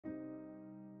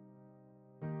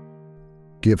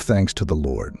Give thanks to the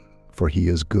Lord, for he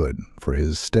is good, for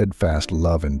his steadfast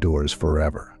love endures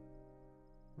forever.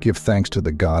 Give thanks to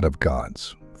the God of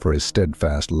gods, for his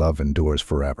steadfast love endures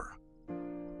forever.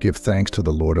 Give thanks to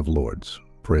the Lord of lords,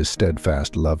 for his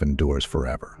steadfast love endures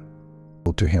forever.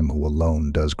 To him who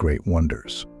alone does great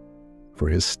wonders, for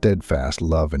his steadfast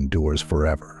love endures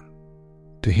forever.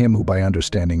 To him who by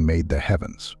understanding made the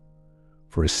heavens,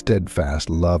 for his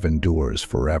steadfast love endures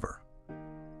forever.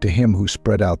 To him who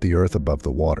spread out the earth above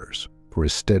the waters, for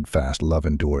his steadfast love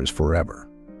endures forever.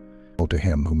 To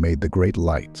him who made the great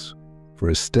lights, for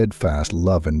his steadfast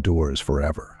love endures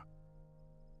forever.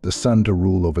 The sun to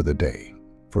rule over the day,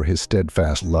 for his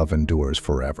steadfast love endures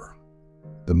forever.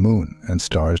 The moon and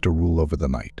stars to rule over the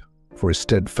night, for his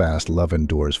steadfast love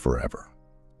endures forever.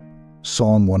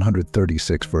 Psalm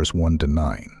 136 verse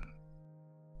 1-9.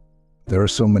 There are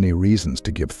so many reasons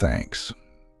to give thanks.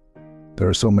 There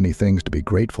are so many things to be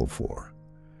grateful for.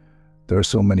 There are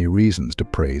so many reasons to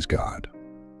praise God.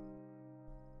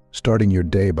 Starting your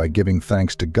day by giving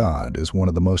thanks to God is one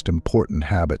of the most important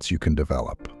habits you can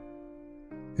develop.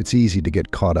 It's easy to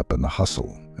get caught up in the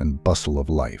hustle and bustle of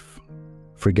life,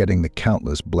 forgetting the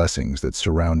countless blessings that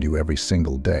surround you every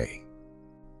single day.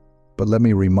 But let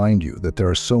me remind you that there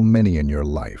are so many in your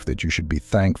life that you should be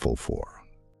thankful for.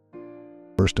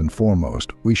 First and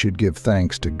foremost, we should give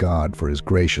thanks to God for his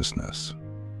graciousness.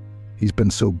 He's been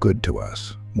so good to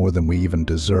us, more than we even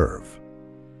deserve.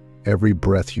 Every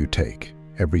breath you take,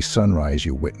 every sunrise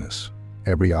you witness,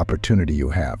 every opportunity you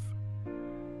have,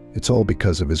 it's all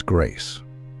because of his grace.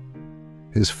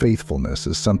 His faithfulness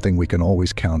is something we can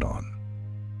always count on.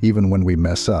 Even when we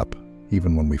mess up,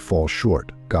 even when we fall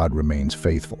short, God remains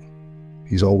faithful.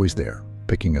 He's always there,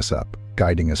 picking us up,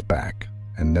 guiding us back,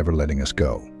 and never letting us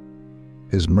go.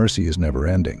 His mercy is never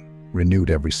ending, renewed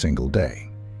every single day.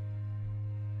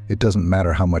 It doesn't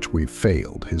matter how much we've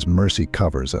failed, his mercy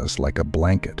covers us like a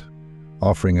blanket,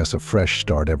 offering us a fresh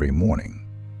start every morning.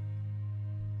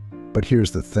 But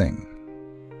here's the thing.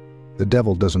 The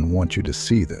devil doesn't want you to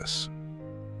see this.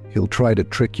 He'll try to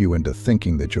trick you into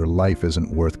thinking that your life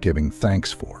isn't worth giving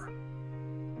thanks for.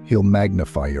 He'll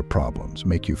magnify your problems,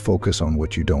 make you focus on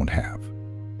what you don't have,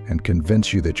 and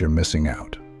convince you that you're missing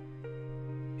out.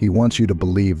 He wants you to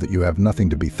believe that you have nothing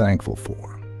to be thankful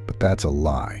for, but that's a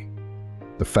lie.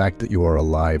 The fact that you are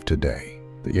alive today,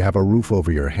 that you have a roof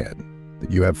over your head,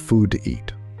 that you have food to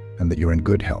eat, and that you're in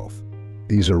good health,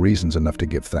 these are reasons enough to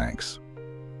give thanks.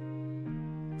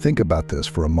 Think about this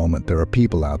for a moment. There are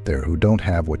people out there who don't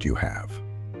have what you have.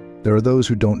 There are those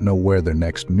who don't know where their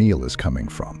next meal is coming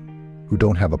from, who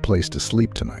don't have a place to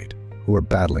sleep tonight, who are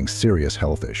battling serious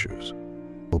health issues.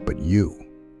 But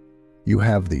you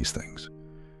have these things.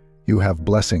 You have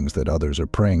blessings that others are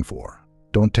praying for.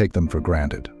 Don't take them for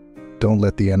granted. Don't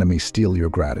let the enemy steal your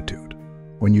gratitude.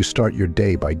 When you start your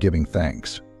day by giving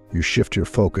thanks, you shift your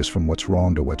focus from what's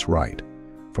wrong to what's right,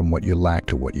 from what you lack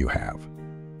to what you have.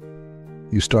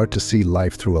 You start to see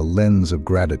life through a lens of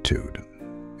gratitude,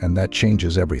 and that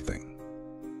changes everything.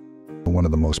 One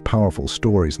of the most powerful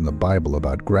stories in the Bible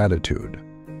about gratitude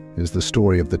is the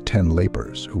story of the 10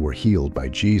 lepers who were healed by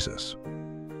Jesus.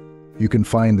 You can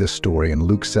find this story in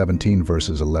Luke 17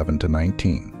 verses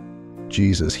 11-19.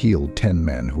 Jesus healed 10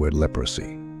 men who had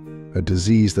leprosy, a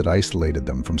disease that isolated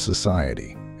them from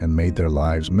society and made their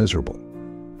lives miserable.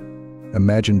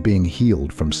 Imagine being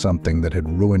healed from something that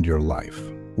had ruined your life.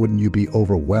 Wouldn't you be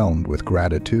overwhelmed with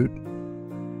gratitude?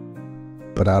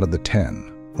 But out of the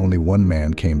 10, only one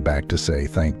man came back to say,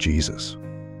 "Thank Jesus."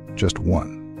 Just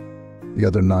one. The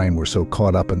other 9 were so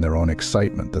caught up in their own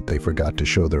excitement that they forgot to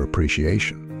show their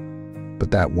appreciation.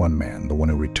 But that one man, the one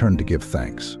who returned to give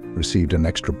thanks, received an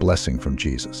extra blessing from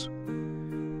Jesus.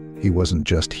 He wasn't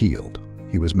just healed,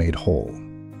 he was made whole.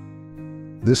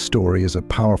 This story is a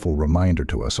powerful reminder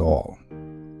to us all.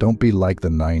 Don't be like the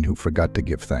 9 who forgot to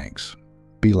give thanks.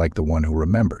 Be like the one who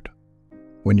remembered.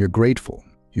 When you're grateful,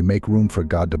 you make room for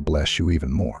God to bless you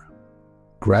even more.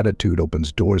 Gratitude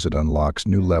opens doors that unlocks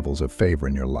new levels of favor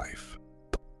in your life.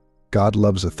 God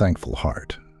loves a thankful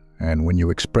heart, and when you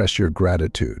express your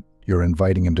gratitude, you're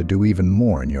inviting him to do even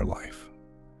more in your life.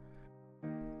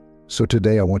 So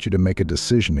today I want you to make a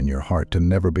decision in your heart to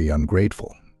never be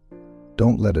ungrateful.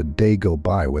 Don't let a day go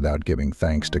by without giving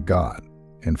thanks to God.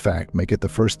 In fact, make it the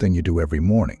first thing you do every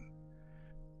morning.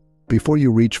 Before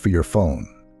you reach for your phone,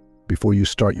 before you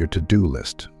start your to-do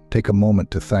list, take a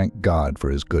moment to thank God for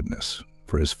his goodness,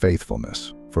 for his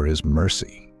faithfulness, for his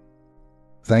mercy.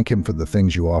 Thank him for the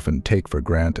things you often take for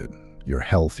granted: your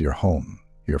health, your home,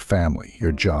 your family,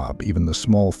 your job, even the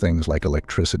small things like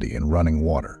electricity and running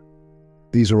water.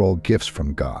 These are all gifts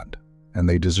from God, and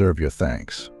they deserve your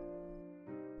thanks.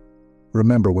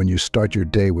 Remember, when you start your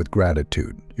day with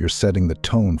gratitude, you're setting the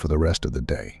tone for the rest of the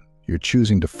day. You're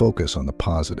choosing to focus on the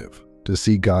positive, to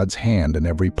see God's hand in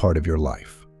every part of your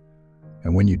life.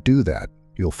 And when you do that,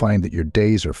 you'll find that your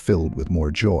days are filled with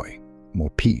more joy, more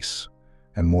peace,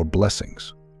 and more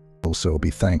blessings. Also, be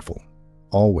thankful,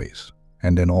 always,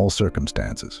 and in all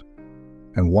circumstances.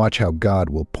 And watch how God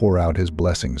will pour out His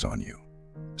blessings on you,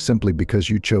 simply because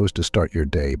you chose to start your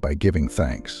day by giving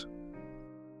thanks.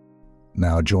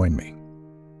 Now join me.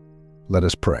 Let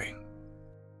us pray.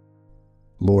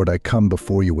 Lord, I come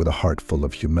before you with a heart full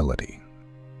of humility.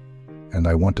 And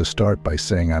I want to start by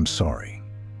saying I'm sorry.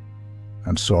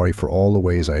 I'm sorry for all the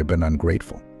ways I have been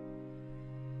ungrateful.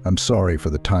 I'm sorry for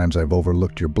the times I've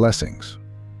overlooked your blessings,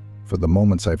 for the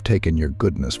moments I've taken your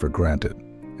goodness for granted,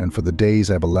 and for the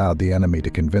days I've allowed the enemy to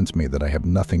convince me that I have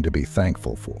nothing to be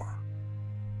thankful for.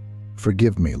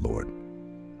 Forgive me, Lord,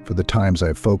 for the times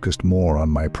I've focused more on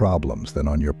my problems than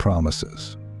on your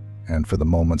promises, and for the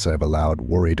moments I've allowed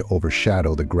worry to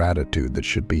overshadow the gratitude that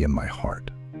should be in my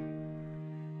heart.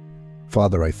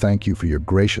 Father, I thank you for your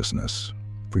graciousness,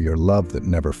 for your love that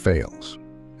never fails,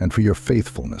 and for your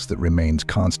faithfulness that remains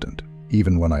constant,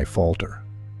 even when I falter.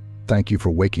 Thank you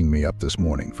for waking me up this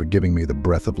morning, for giving me the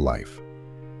breath of life,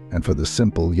 and for the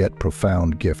simple yet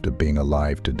profound gift of being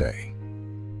alive today.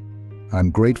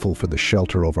 I'm grateful for the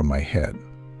shelter over my head,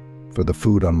 for the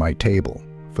food on my table,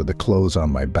 for the clothes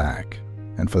on my back,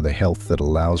 and for the health that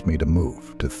allows me to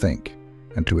move, to think,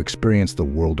 and to experience the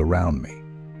world around me.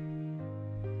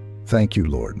 Thank you,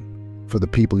 Lord, for the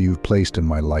people you've placed in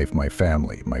my life, my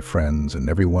family, my friends, and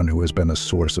everyone who has been a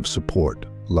source of support,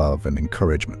 love, and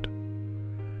encouragement.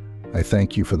 I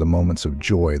thank you for the moments of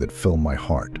joy that fill my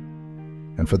heart,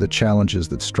 and for the challenges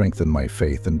that strengthen my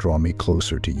faith and draw me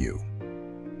closer to you.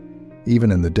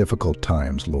 Even in the difficult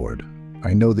times, Lord,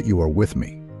 I know that you are with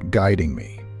me, guiding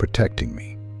me, protecting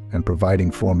me, and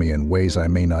providing for me in ways I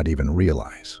may not even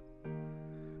realize.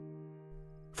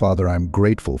 Father, I'm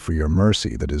grateful for your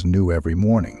mercy that is new every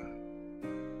morning.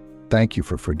 Thank you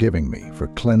for forgiving me, for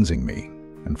cleansing me,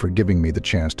 and for giving me the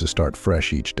chance to start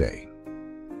fresh each day.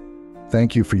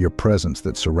 Thank you for your presence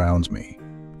that surrounds me,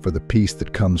 for the peace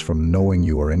that comes from knowing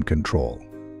you are in control,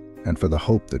 and for the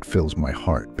hope that fills my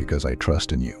heart because I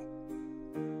trust in you.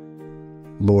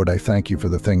 Lord, I thank you for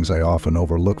the things I often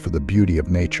overlook, for the beauty of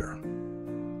nature,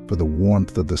 for the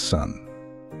warmth of the sun,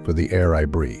 for the air I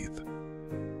breathe,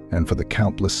 and for the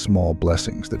countless small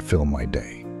blessings that fill my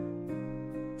day.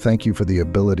 Thank you for the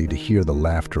ability to hear the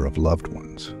laughter of loved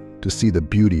ones, to see the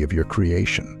beauty of your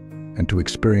creation, and to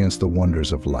experience the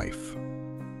wonders of life.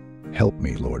 Help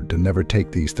me, Lord, to never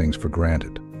take these things for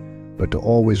granted, but to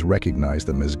always recognize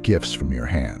them as gifts from your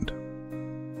hand.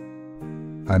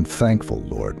 I'm thankful,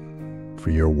 Lord, for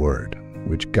your word,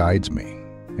 which guides me,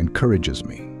 encourages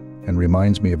me, and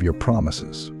reminds me of your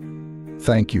promises.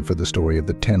 Thank you for the story of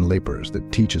the 10 lepers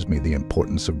that teaches me the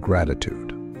importance of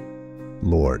gratitude.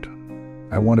 Lord,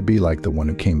 I want to be like the one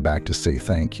who came back to say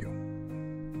thank you.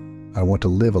 I want to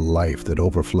live a life that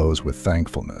overflows with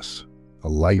thankfulness, a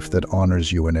life that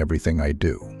honors you in everything I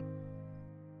do.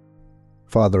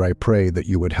 Father, I pray that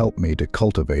you would help me to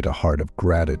cultivate a heart of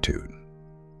gratitude.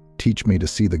 Teach me to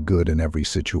see the good in every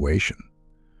situation,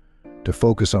 to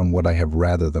focus on what I have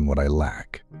rather than what I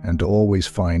lack, and to always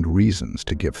find reasons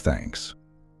to give thanks.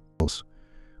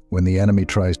 When the enemy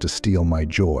tries to steal my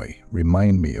joy,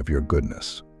 remind me of your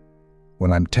goodness.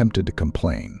 When I'm tempted to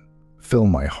complain, fill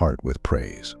my heart with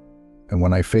praise. And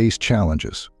when I face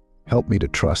challenges, help me to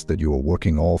trust that you are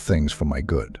working all things for my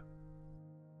good.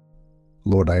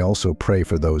 Lord, I also pray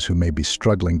for those who may be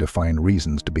struggling to find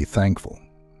reasons to be thankful,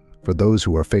 for those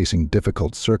who are facing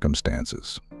difficult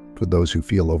circumstances, for those who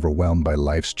feel overwhelmed by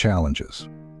life's challenges.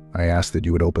 I ask that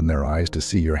you would open their eyes to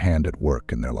see your hand at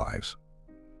work in their lives.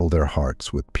 Fill their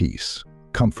hearts with peace,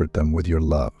 comfort them with your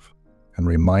love, and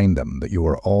remind them that you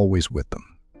are always with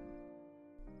them.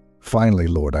 Finally,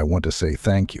 Lord, I want to say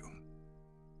thank you.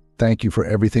 Thank you for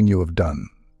everything you have done,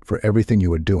 for everything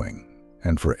you are doing,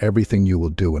 and for everything you will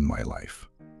do in my life.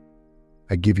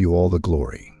 I give you all the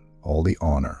glory, all the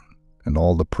honor, and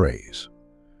all the praise,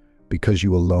 because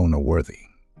you alone are worthy.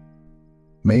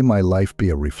 May my life be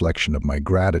a reflection of my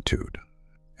gratitude,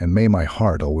 and may my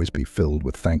heart always be filled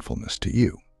with thankfulness to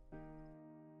you.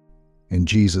 In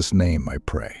Jesus' name I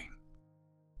pray.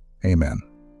 Amen.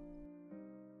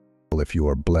 If you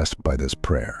are blessed by this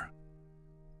prayer,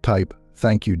 type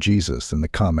 "Thank you, Jesus" in the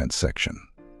comments section.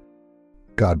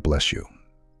 God bless you.